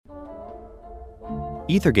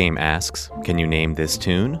Ethergame asks, can you name this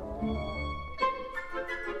tune?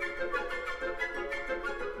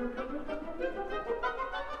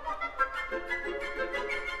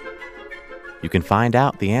 You can find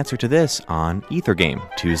out the answer to this on Ethergame,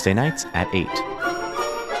 Tuesday nights at 8.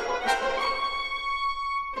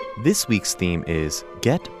 This week's theme is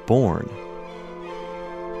Get Born.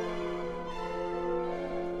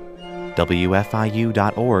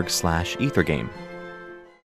 WFIU.org/Ethergame